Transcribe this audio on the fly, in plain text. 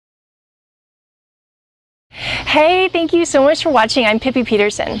Hey, thank you so much for watching. I'm Pippi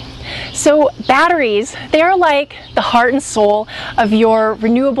Peterson. So batteries, they're like the heart and soul of your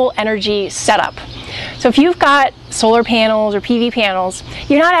renewable energy setup. So if you've got solar panels or PV panels,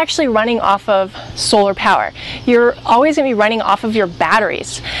 you're not actually running off of solar power. You're always going to be running off of your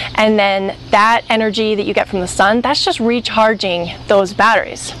batteries. And then that energy that you get from the sun, that's just recharging those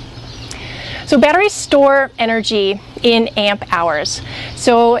batteries. So batteries store energy in amp hours.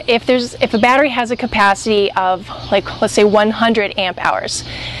 So if a battery has a capacity of, like, let's say 100 amp hours,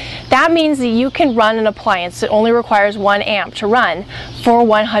 that means that you can run an appliance that only requires 1 amp to run for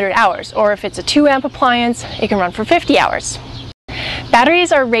 100 hours. Or if it's a 2 amp appliance, it can run for 50 hours.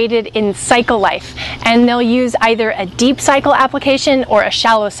 Batteries are rated in cycle life, and they'll use either a deep cycle application or a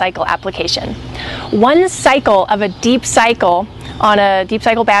shallow cycle application. One cycle of a deep cycle on a deep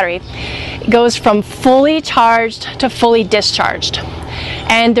cycle battery goes from fully charged to fully discharged.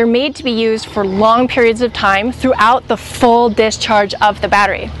 And they're made to be used for long periods of time throughout the full discharge of the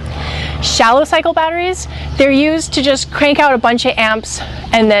battery. Shallow cycle batteries, they're used to just crank out a bunch of amps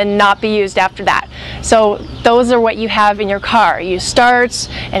and then not be used after that. So those are what you have in your car. You starts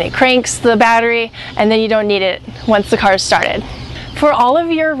and it cranks the battery, and then you don't need it once the car is started. For all of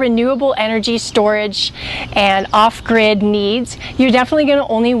your renewable energy storage and off-grid needs, you're definitely going to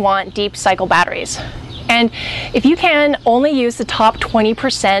only want deep cycle batteries. And if you can only use the top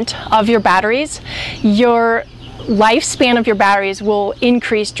 20% of your batteries, your lifespan of your batteries will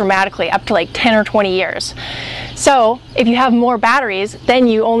increase dramatically, up to like 10 or 20 years. So if you have more batteries, then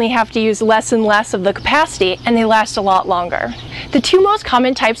you only have to use less and less of the capacity, and they last a lot longer. The two most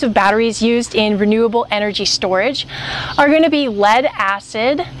common types of batteries used in renewable energy storage are going to be lead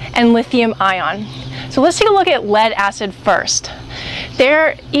acid and lithium ion. So let's take a look at lead acid first.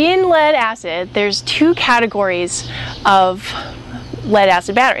 In lead acid, there's two categories of lead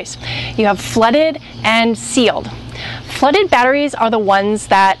acid batteries. You have flooded and sealed. Flooded batteries are the ones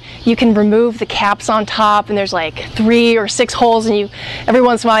that you can remove the caps on top, and there's like 3 or 6 holes, and every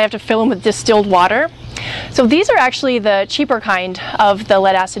once in a while you have to fill them with distilled water. So these are actually the cheaper kind of the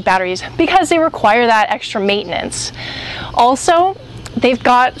lead acid batteries because they require that extra maintenance. Also, they've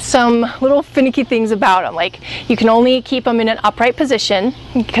got some little finicky things about them, like you can only keep them in an upright position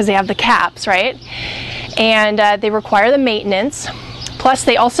because they have the caps, right? And they require the maintenance. Plus,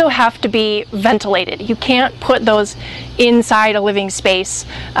 they also have to be ventilated. You can't put those inside a living space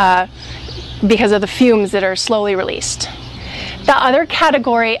because of the fumes that are slowly released. The other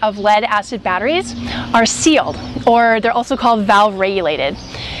category of lead acid batteries are sealed, or they're also called valve regulated.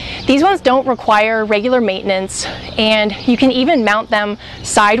 These ones don't require regular maintenance, and you can even mount them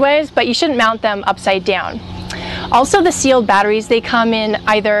sideways, but you shouldn't mount them upside down. Also, the sealed batteries, they come in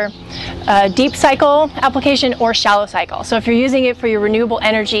either a deep cycle application or shallow cycle. So if you're using it for your renewable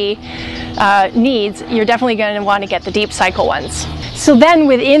energy needs, you're definitely going to want to get the deep cycle ones. So then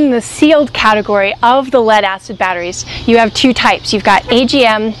within the sealed category of the lead acid batteries, you have two types. You've got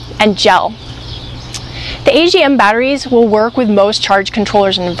AGM and gel. The AGM batteries will work with most charge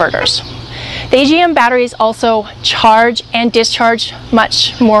controllers and inverters. The AGM batteries also charge and discharge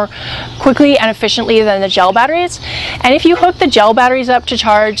much more quickly and efficiently than the gel batteries. And if you hook the gel batteries up to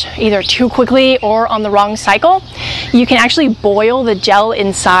charge either too quickly or on the wrong cycle, you can actually boil the gel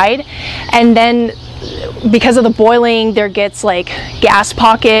inside, and then because of the boiling there gets like gas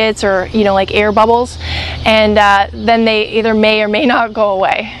pockets or like air bubbles, and then they either may or may not go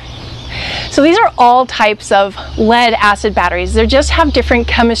away. So these are all types of lead acid batteries. They just have different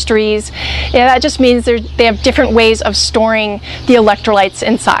chemistries. Yeah, that just means they have different ways of storing the electrolytes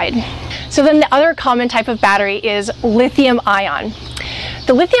inside. So then the other common type of battery is lithium-ion.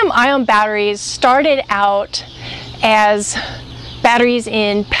 The lithium-ion batteries started out as batteries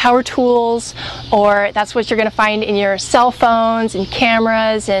in power tools, or that's what you're going to find in your cell phones and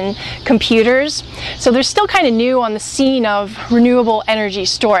cameras and computers. So they're still kind of new on the scene of renewable energy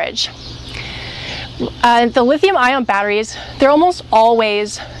storage. The lithium-ion batteries, they're almost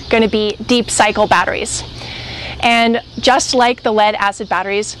always going to be deep cycle batteries. And just like the lead acid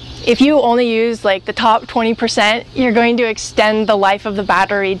batteries, if you only use like the top 20%, you're going to extend the life of the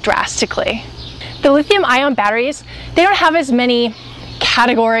battery drastically. The lithium-ion batteries, they don't have as many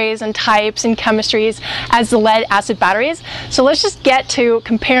categories and types and chemistries as the lead acid batteries. So let's just get to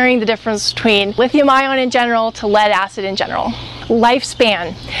comparing the difference between lithium-ion in general to lead acid in general.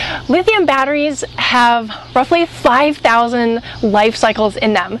 Lifespan. Lithium batteries have roughly 5,000 life cycles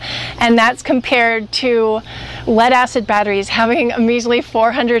in them, and that's compared to lead acid batteries having a measly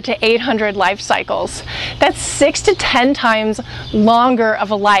 400 to 800 life cycles. That's 6 to 10 times longer of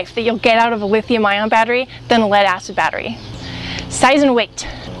a life that you'll get out of a lithium-ion battery than a lead acid battery. Size and weight.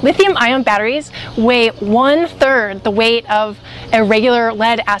 Lithium-ion batteries weigh 1/3 the weight of a regular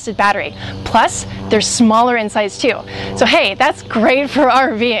lead-acid battery. Plus, they're smaller in size too. So hey, that's great for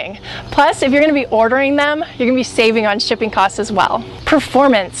RVing. Plus, if you're going to be ordering them, you're going to be saving on shipping costs as well.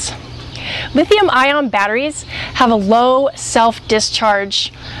 Performance. Lithium-ion batteries have a low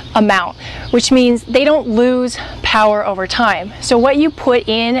self-discharge amount, which means they don't lose power over time. So what you put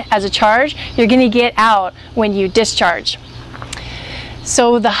in as a charge, you're going to get out when you discharge.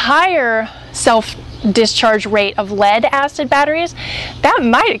 So the higher self-discharge rate of lead-acid batteries, that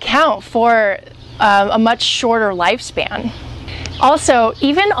might account for a much shorter lifespan. Also,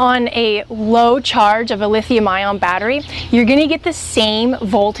 even on a low charge of a lithium-ion battery, you're going to get the same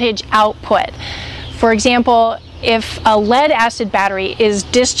voltage output. For example, if a lead-acid battery is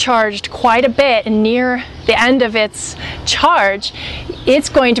discharged quite a bit near the end of its charge, it's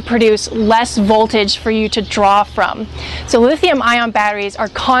going to produce less voltage for you to draw from. So lithium-ion batteries are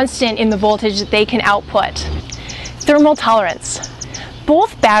constant in the voltage that they can output. Thermal tolerance.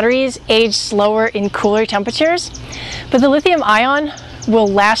 Both batteries age slower in cooler temperatures, but the lithium-ion will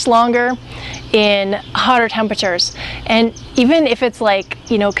last longer in hotter temperatures. And even if it's like,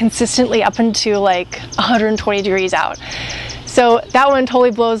 consistently up into like 120 degrees out. So that one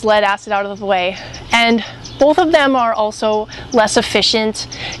totally blows lead acid out of the way. And both of them are also less efficient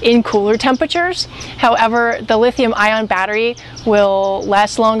in cooler temperatures. However, the lithium-ion battery will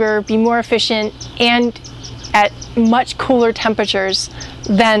last longer, be more efficient, and at much cooler temperatures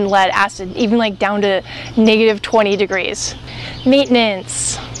than lead acid, even like down to -20 degrees.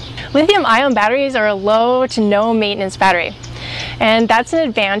 Maintenance. Lithium-ion batteries are a low to no maintenance battery, and that's an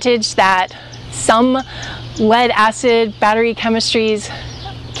advantage that some lead acid battery chemistries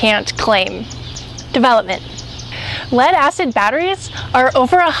can't claim. Development. Lead acid batteries are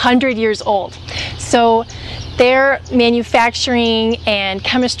over 100 years old, so their manufacturing and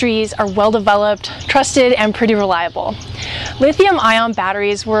chemistries are well developed, trusted, and pretty reliable. Lithium-ion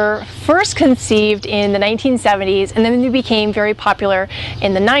batteries were first conceived in the 1970s, and then they became very popular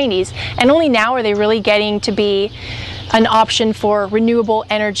in the 90s, and only now are they really getting to be an option for renewable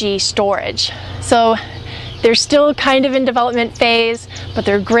energy storage. So they're still kind of in development phase, but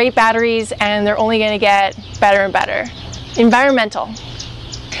they're great batteries, and they're only going to get better and better. Environmental.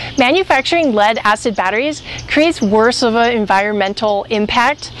 Manufacturing lead-acid batteries creates worse of an environmental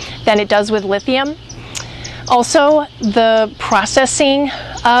impact than it does with lithium. Also, the processing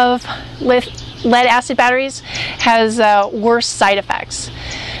of lead-acid batteries has worse side effects.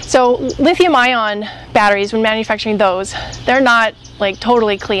 So lithium-ion batteries, when manufacturing those, they're not like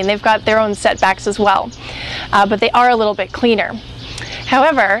totally clean. They've got their own setbacks as well, but they are a little bit cleaner.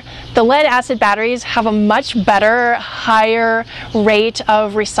 However, the lead-acid batteries have a much better, higher rate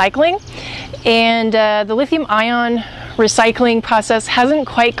of recycling, and the lithium-ion recycling process hasn't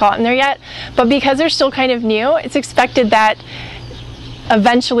quite gotten there yet, but because they're still kind of new, it's expected that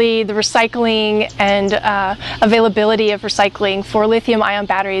eventually the recycling and availability of recycling for lithium-ion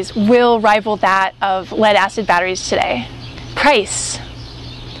batteries will rival that of lead-acid batteries today. Price.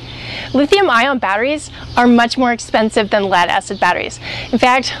 Lithium-ion batteries are much more expensive than lead-acid batteries. In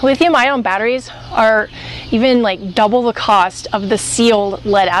fact, lithium-ion batteries are even like double the cost of the sealed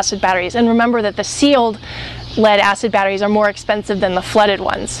lead-acid batteries. And remember that the sealed lead-acid batteries are more expensive than the flooded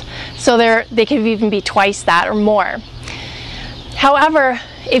ones. So they could even be twice that or more. However,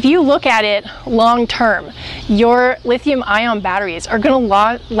 if you look at it long term, your lithium-ion batteries are going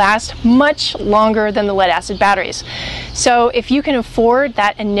to last much longer than the lead-acid batteries. So if you can afford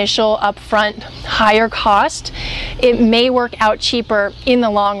that initial upfront higher cost, it may work out cheaper in the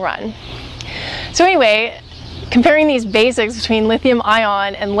long run. So anyway, comparing these basics between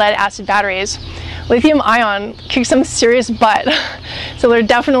lithium-ion and lead-acid batteries, lithium-ion kicks some serious butt. So they're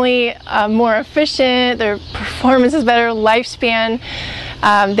definitely more efficient, their performance is better, lifespan.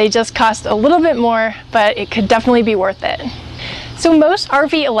 They just cost a little bit more, but it could definitely be worth it. So most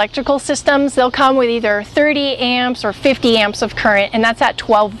RV electrical systems, they'll come with either 30 amps or 50 amps of current, and that's at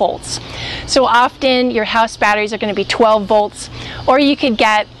 12 volts. So often your house batteries are going to be 12 volts, or you could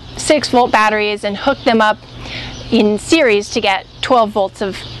get 6-volt batteries and hook them up in series to get 12 volts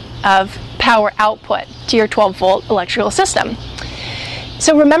of power output to your 12-volt electrical system.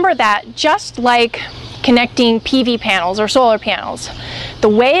 So remember that just like connecting PV panels or solar panels, the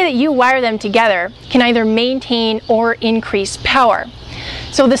way that you wire them together can either maintain or increase power.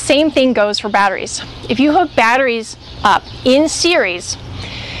 So the same thing goes for batteries. If you hook batteries up in series,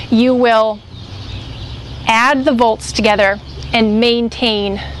 you will add the volts together and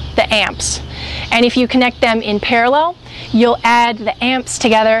maintain the amps. And if you connect them in parallel, you'll add the amps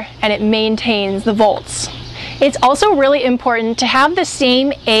together and it maintains the volts. It's also really important to have the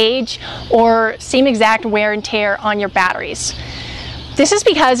same age or same exact wear and tear on your batteries. This is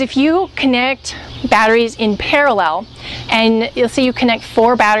because if you connect batteries in parallel, and you'll see you connect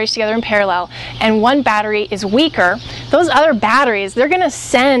 4 batteries together in parallel, and one battery is weaker, those other batteries, they're going to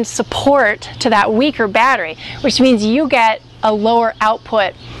send support to that weaker battery, which means you get a lower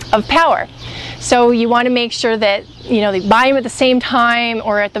output of power. So you want to make sure that they buy them at the same time,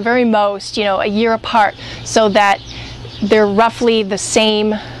 or at the very most a year apart, so that they're roughly the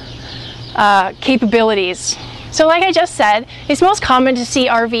same capabilities. So like I just said, it's most common to see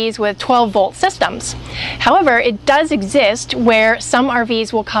RVs with 12-volt systems. However, it does exist where some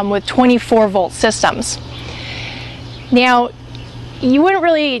RVs will come with 24-volt systems. Now, you wouldn't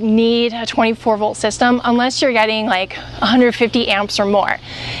really need a 24-volt system unless you're getting like 150 amps or more.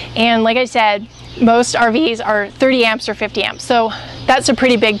 And like I said, most RVs are 30 amps or 50 amps, so that's a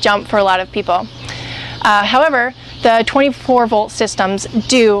pretty big jump for a lot of people. However, the 24-volt systems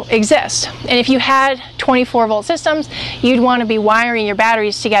do exist. And if you had 24-volt systems, you'd want to be wiring your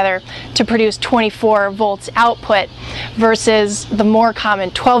batteries together to produce 24 volts output versus the more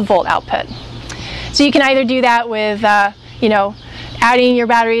common 12-volt output. So you can either do that with, adding your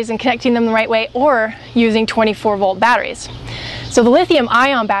batteries and connecting them the right way, or using 24-volt batteries. So the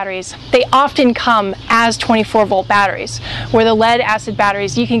lithium-ion batteries, they often come as 24-volt batteries, where the lead-acid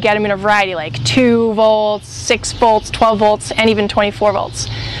batteries, you can get them in a variety, like 2 volts, 6 volts, 12 volts, and even 24 volts.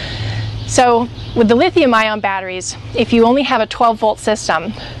 So with the lithium-ion batteries, if you only have a 12-volt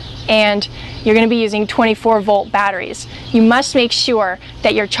system and you're going to be using 24-volt batteries, you must make sure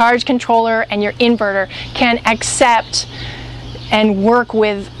that your charge controller and your inverter can accept and work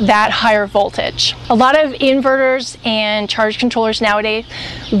with that higher voltage. A lot of inverters and charge controllers nowadays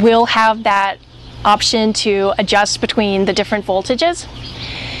will have that option to adjust between the different voltages.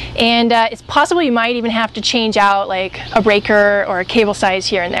 And it's possible you might even have to change out like a breaker or a cable size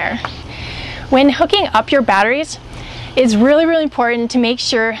here and there. When hooking up your batteries, it's really, really important to make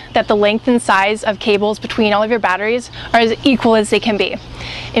sure that the length and size of cables between all of your batteries are as equal as they can be.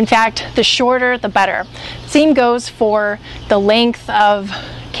 In fact, the shorter, the better. Same goes for the length of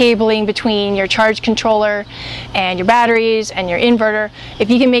cabling between your charge controller and your batteries and your inverter. If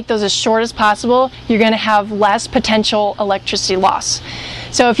you can make those as short as possible, you're going to have less potential electricity loss.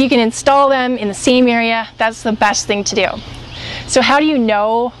 So if you can install them in the same area, that's the best thing to do. So how do you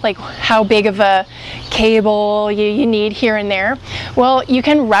know like how big of a cable you need here and there? Well, you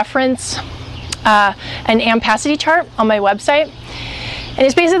can reference an ampacity chart on my website, and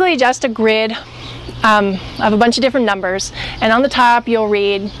it's basically just a grid of a bunch of different numbers, and on the top you'll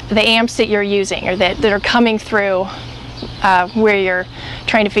read the amps that you're using, or that are coming through where you're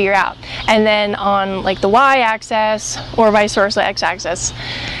trying to figure out. And then on like the y-axis, or vice versa, x-axis,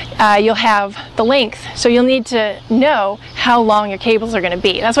 you'll have the length. So you'll need to know how long your cables are going to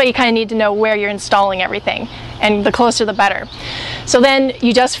be. That's why you kind of need to know where you're installing everything, and the closer the better. So then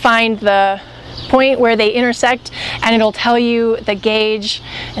you just find the point where they intersect, and it'll tell you the gauge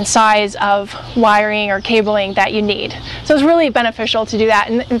and size of wiring or cabling that you need. So it's really beneficial to do that,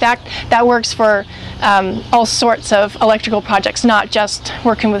 and in fact that works for all sorts of electrical projects, not just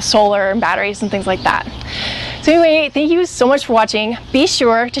working with solar and batteries and things like that. So anyway, thank you so much for watching. Be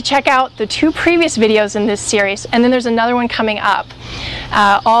sure to check out the 2 previous videos in this series, and then there's another one coming up,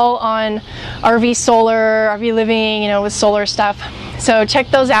 all on RV solar, RV living, with solar stuff. So check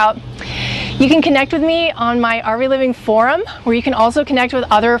those out. You can connect with me on my RV Living forum, where you can also connect with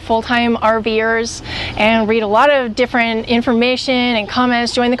other full-time RVers and read a lot of different information and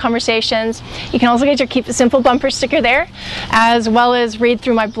comments, join the conversations. You can also get your Keep It Simple bumper sticker there, as well as read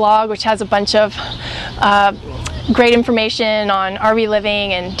through my blog, which has a bunch of great information on RV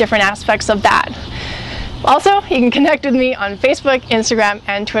living and different aspects of that. Also, you can connect with me on Facebook, Instagram,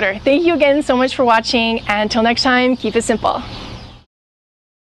 and Twitter. Thank you again so much for watching, and until next time, keep it simple.